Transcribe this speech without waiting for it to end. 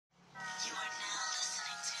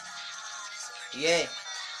Yeah,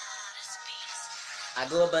 I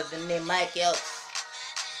go by the name Mikhelx.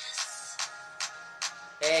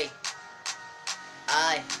 Hey,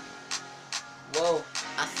 I, whoa,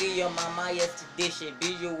 I see your mama yesterday, she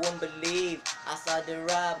be you won't believe. I saw the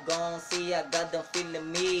rap, gon' see, I got them feeling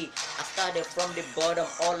me. I started from the bottom,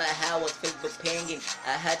 all I had was Facebook pinging.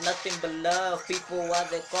 I had nothing but love, people was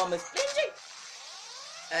they call me splinging.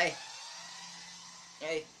 Hey,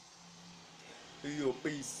 hey. Hey yo,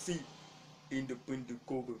 PC, independent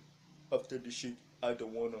cover. After the shit, I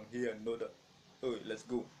don't wanna hear another. Oh, let's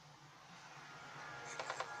go.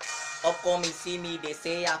 Upcoming see me, they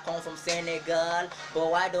say I come from Senegal,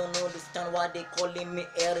 but I don't understand why they calling me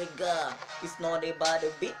Eriga. It's not about a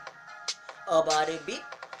beat,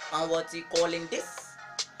 and what you calling this?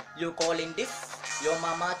 You calling this? Your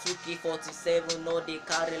mama took it 47, no they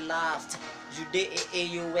carry last. You dey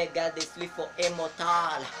AAU where got they sleep for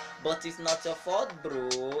immortal. But it's not your fault,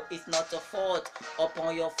 bro. It's not your fault. Up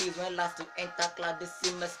on your feet when last to enter class this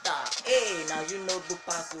semester. Hey, now you know book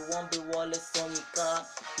pass, you won't be Wallace on your car.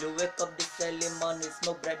 You wake up this early morning,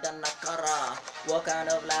 smoke bread and nakara. What kind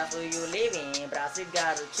of life are you living? Brass, it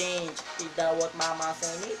gotta change. Is that what mama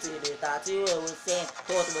saying? It's the tattoo I was saying.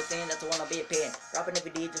 Thought was saying that you wanna be a pen. Rapping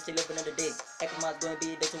every day just to live another day. Ekpoma's gonna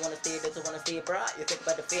be that you wanna stay, bruh. You think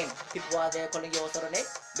about the fame. People out there calling you sort of name.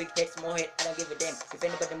 Big head, small head, I don't give a damn. If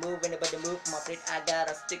anybody move, my friend, I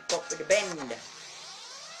gotta stick up with the bend.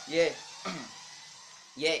 Yeah,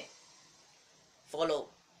 yeah. Follow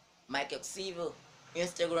Mikhelx Silver,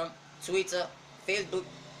 Instagram, Twitter, Facebook,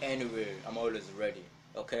 anywhere. I'm always ready.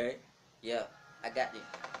 Okay? Yeah, I got you.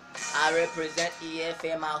 I represent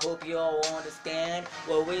EFM, I hope you all understand.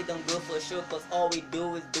 Well, we don't go for sure, cause all we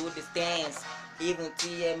do is do the stance. Even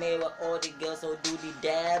TMA with all the girls so do the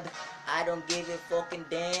dab. I don't give a fucking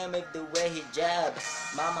damn if the way he jab.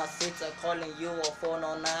 Mama sits calling you a phone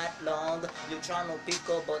all night long. You tryna pick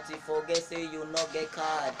up but you forget say you not get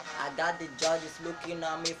caught. I got the judges looking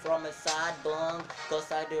at me from a side bunk.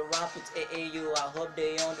 Cause I do rap with AAU, I hope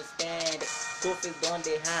they understand. Coffee gone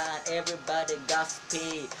they high and everybody got to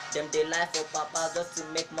pay. Them they lie for papa just to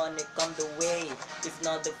make money come the way. It's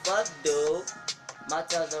not the fuck though.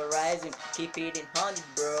 Matters are rising, keep it in 100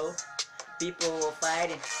 bro. People are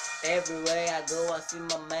fighting. Everywhere I go, I see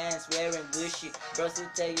my mans wearing Gucci. Bros who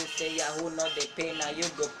tell you, say Yahoo, not they pay, now you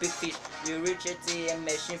go pick fish. You reach ATM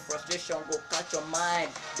machine, frustration go catch your mind.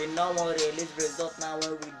 They no more release result now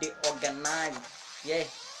when we they organize. Yeah,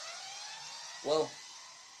 whoa,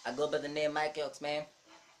 I go by the name Mikhelx, man.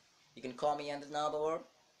 You can call me on this number, or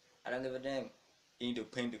I don't give a damn.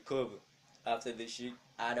 Independent cover. After this shit,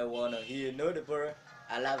 I don't wanna hear another, bro.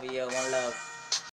 I love you, one love.